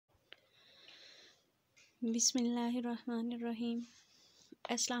Bismillahirrahmanirrahim.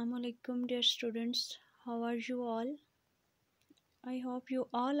 Assalamu alaikum, dear students. How are you all? I hope you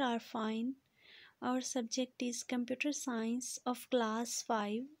all are fine. Our subject is Computer Science of Class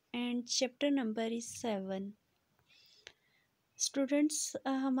 5 and chapter number is 7. Students,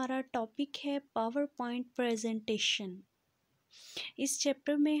 हमारा topic है power point presentation. इस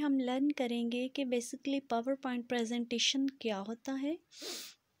chapter में हम learn करेंगे कि basically power point presentation क्या होता है.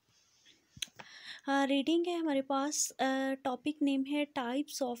 रीडिंग है हमारे पास. टॉपिक नेम है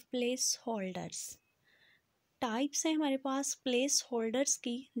types of place holders. Types है हमारे पास प्लेस होल्डर्स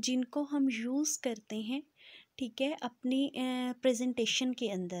की जिनको हम यूज़ करते हैं, ठीक है, अपनी प्रेजेंटेशन के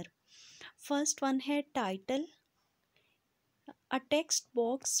अंदर. फर्स्ट वन है title. A text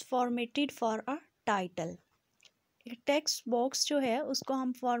box formatted for a title. Text box जो है उसको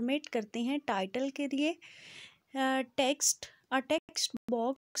हम फॉर्मेट करते हैं टाइटल के लिए. टेक्स्ट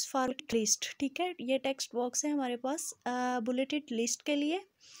बॉक्स फॉर लिस्ट, ठीक है, ये टेक्स्ट बॉक्स है हमारे पास बुलेटेड लिस्ट के लिए.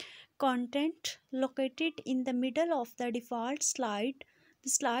 Content located in the middle of the default slide. The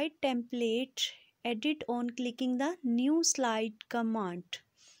slide template edit on clicking the new slide command,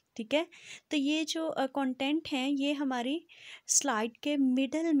 ठीक है. तो ये जो कंटेंट हैं ये हमारी स्लाइड के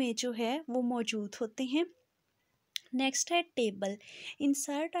मिडल में जो है वो मौजूद होते हैं. नेक्स्ट है table.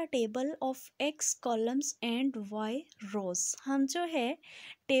 Insert a table of x columns and Y रोज. हम जो है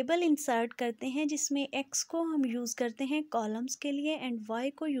टेबल इंसर्ट करते हैं जिसमें एक्स को हम यूज़ करते हैं कॉलम्स के लिए एंड वाई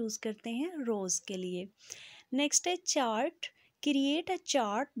को यूज़ करते हैं रोज के लिए. नेक्स्ट है chart. Create a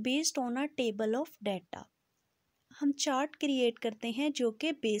chart based on a table of data. हम चार्ट क्रिएट करते हैं जो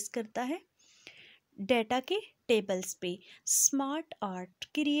कि बेस करता है डाटा के टेबल्स पे. Smart art.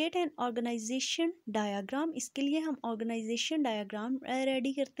 Create an organisation diagram. इसके लिए हम ऑर्गेनाइजेशन डायाग्राम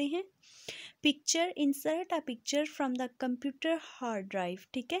रेडी करते हैं. Picture. Insert a picture from the computer hard drive,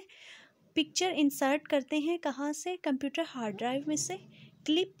 ठीक है. पिक्चर इंसर्ट करते हैं कहाँ से? कंप्यूटर हार्ड ड्राइव में से.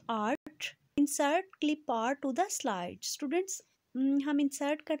 Clip art. Insert clip art to the slide. Students, हम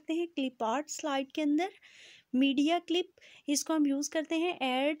इंसर्ट करते हैं क्लिप आर्ट स्लाइड के अंदर. मीडिया क्लिप, इसको हम यूज़ करते हैं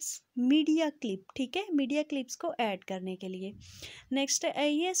एड्स मीडिया क्लिप, ठीक है, मीडिया क्लिप्स को ऐड करने के लिए. नेक्स्ट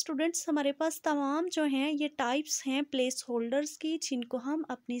ये स्टूडेंट्स हमारे पास तमाम जो हैं ये टाइप्स हैं प्लेस होल्डर्स की जिनको हम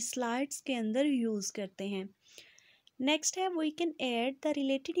अपनी स्लाइड्स के अंदर यूज़ करते हैं. नेक्स्ट है we can add the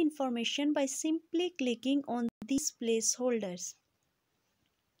related information by simply clicking on this place holders.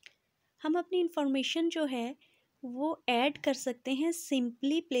 हम अपनी इंफॉर्मेशन जो है वो ऐड कर सकते हैं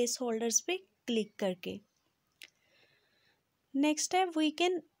सिंपली प्लेस होल्डर्स पे क्लिक करके. नेक्स्ट है we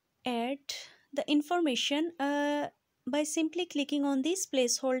can add the information by simply clicking on this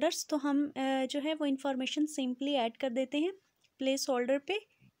place holders. तो हम जो है वो इंफॉर्मेशन सिंपली ऐड कर देते हैं प्लेस होल्डर पे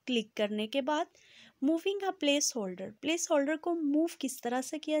क्लिक करने के बाद. Moving a place holder. Place holder को मूव किस तरह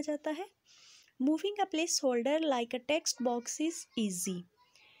से किया जाता है? Moving a place holder like a text box is easy,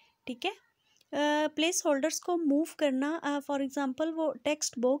 ठीक है. प्लेस होल्डर्स को मूव करना फॉर एग्जांपल वो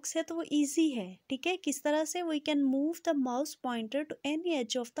टेक्स्ट बॉक्स है तो वो इजी है, ठीक है. किस तरह से? We can move the mouse pointer to any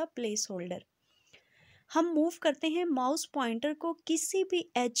as of the place holder. हम मूव करते हैं माउस पॉइंटर को किसी भी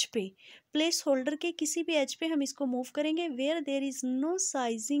एज पे, प्लेस होल्डर के किसी भी एज पे हम इसको मूव करेंगे. Where there is no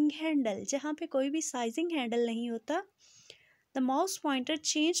sizing handle. जहाँ पे कोई भी साइजिंग हैंडल नहीं होता. The mouse pointer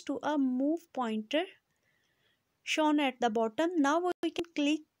change to a move pointer shown at the bottom. Now we can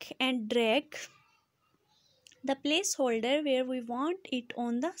click and drag the placeholder where we want it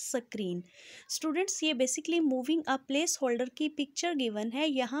on the screen. Students, ये basically moving a placeholder की picture given है.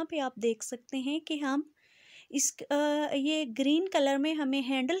 यहाँ पे आप देख सकते हैं कि हम ये ग्रीन कलर में हमें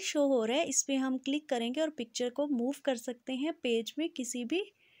हैंडल शो हो रहा है. इस पर हम क्लिक करेंगे और पिक्चर को मूव कर सकते हैं पेज में किसी भी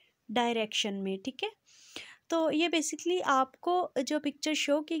डायरेक्शन में, ठीक है. तो ये बेसिकली आपको जो पिक्चर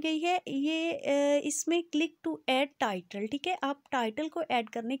शो की गई है ये इसमें क्लिक टू ऐड टाइटल, ठीक है. आप टाइटल को ऐड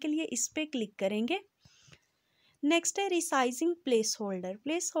करने के लिए इस पर क्लिक करेंगे. नेक्स्ट है resizing place holder.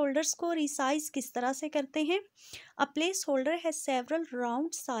 Place holders को रिसाइज किस तरह से करते हैं? अ प्लेस होल्डर है several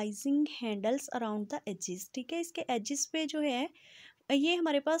round sizing handles around the edges, ठीक है. इसके एजेस पे जो है ये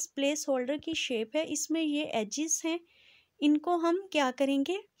हमारे पास प्लेस होल्डर की शेप है, इसमें ये एजेस हैं. इनको हम क्या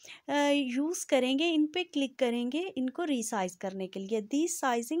करेंगे? यूज़ करेंगे, इन पे क्लिक करेंगे इनको रिसाइज करने के लिए. These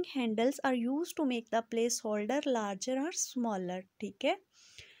sizing handles are use to make the place holder larger और स्मॉलर, ठीक है.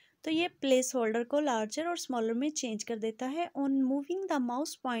 तो ये प्लेस होल्डर को लार्जर और स्मॉलर में चेंज कर देता है. On moving the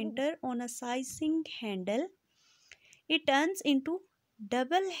mouse pointer on a sizing handle it turns into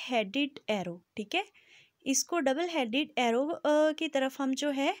double headed arrow, ठीक है. इसको डबल हेडेड एरो की तरफ हम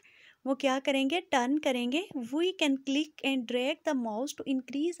जो है वो क्या करेंगे? टर्न करेंगे. We can click and drag the mouse to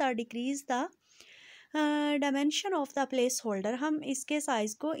increase और decrease the dimension of the place holder, हम इसके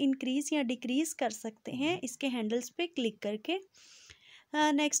साइज़ को इंक्रीज या डिक्रीज कर सकते हैं इसके हैंडल्स पे क्लिक करके।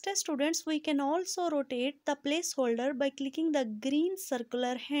 नेक्स्ट है students, we can also rotate the place holder by clicking the green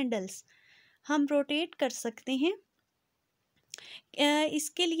circular handles, हम रोटेट कर सकते हैं।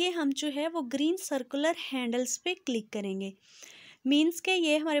 इसके लिए हम जो है वो ग्रीन सर्कुलर हैंडल्स पे क्लिक करेंगे। मीन्स के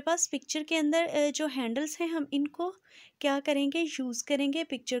ये हमारे पास पिक्चर के अंदर जो हैंडल्स हैं हम इनको क्या करेंगे, यूज़ करेंगे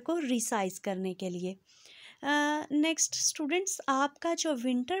पिक्चर को रिसाइज करने के लिए। नेक्स्ट स्टूडेंट्स, आपका जो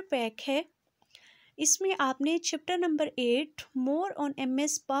विंटर पैक है इसमें आपने chapter number 8 more on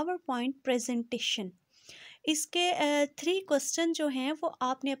MS power point presentation, इसके 3 क्वेश्चन जो हैं वो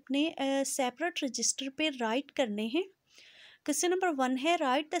आपने अपने सेपरेट रजिस्टर पे राइट करने हैं। क्वेश्चन नंबर 1 है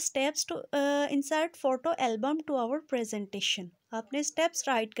right the steps to insert photo album to our presentation, आपने स्टेप्स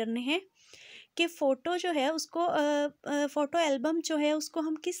राइट करने हैं कि फ़ोटो जो है उसको फ़ोटो एल्बम जो है उसको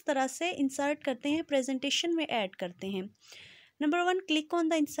हम किस तरह से इंसर्ट करते हैं, प्रेजेंटेशन में ऐड करते हैं। Number 1 click on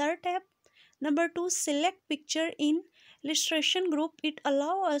the insert tab. Number 2 select picture in illustration group, it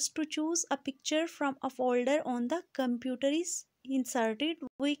allow us to choose a picture from a folder on the computer is inserted,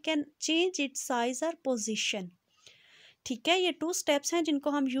 we can change its size or position। ठीक है, ये 2 steps हैं जिनको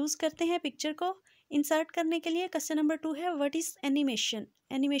हम use करते हैं picture को insert करने के लिए। क्वेश्चन नंबर 2 है व्हाट इज़ एनिमेशन,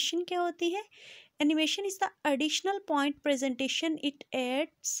 एनिमेशन क्या होती है? Animation is the additional point presentation, it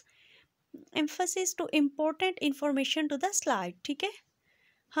adds emphasis to important information to the slide. ठीक है,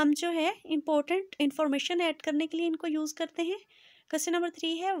 हम जो है इम्पोर्टेंट इन्फॉर्मेशन ऐड करने के लिए इनको यूज़ करते हैं। क्वेश्चन नंबर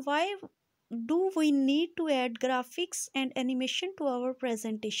 3 है why do we need to add graphics and animation to our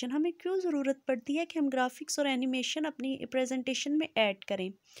presentation, हमें क्यों ज़रूरत पड़ती है कि हम ग्राफिक्स और एनिमेशन अपनी प्रेजेंटेशन में ऐड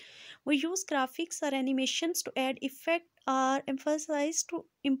करें। वी यूज़ ग्राफिक्स और animations to add effect are emphasise to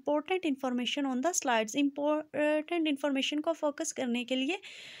important information on the slides, important information को फोकस करने के लिए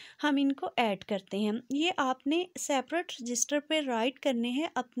हम इनको ऐड करते हैं। ये आपने सेपरेट रजिस्टर पे राइट करने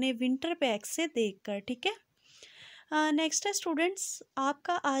हैं अपने विंटर पैक से देखकर। ठीक है, नेक्स्ट है स्टूडेंट्स,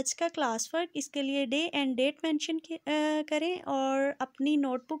 आपका आज का क्लास वर्क, इसके लिए डे एंड डेट मेंशन करें और अपनी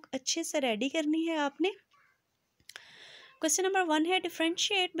नोटबुक अच्छे से रेडी करनी है आपने। क्वेश्चन नंबर 1 है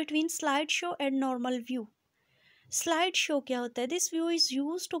differentiate between slide show and normal view. Slide show क्या होता है? This view is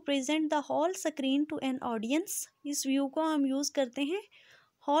use to present the whole screen to an audience, इस व्यू को हम यूज़ करते हैं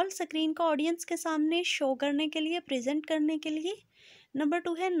हॉल स्क्रीन को ऑडियंस के सामने शो करने के लिए, प्रेजेंट करने के लिए। नंबर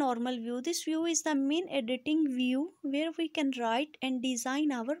 2 है normal view, this view is the main editing view where we can write and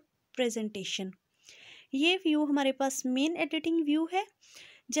design our presentation. ये व्यू हमारे पास मेन एडिटिंग व्यू है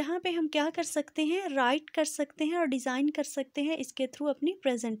जहाँ पे हम क्या कर सकते हैं, राइट कर सकते हैं और डिज़ाइन कर सकते हैं इसके थ्रू अपनी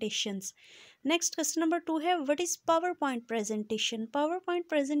प्रेजेंटेशंस। नेक्स्ट क्वेश्चन नंबर 2 है what is power point presentation, power point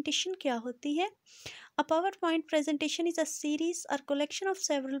presentation क्या होती है? A PowerPoint presentation is a series or collection of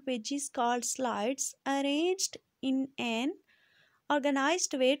several pages called slides arranged in an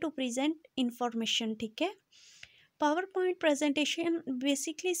organized way to present information। ठीक है, PowerPoint presentation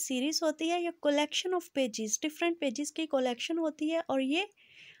basically series होती है या collection of pages, different pages की collection होती है और ये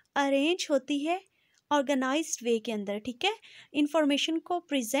अरेंज होती है ऑर्गेनाइज्ड वे के अंदर। ठीक है, इंफॉर्मेशन को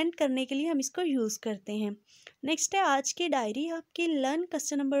प्रेजेंट करने के लिए हम इसको यूज़ करते हैं। नेक्स्ट है आज की डायरी आपकी, learn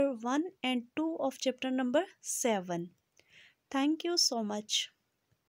question number 1 and 2 of chapter number 7। Thank you so much.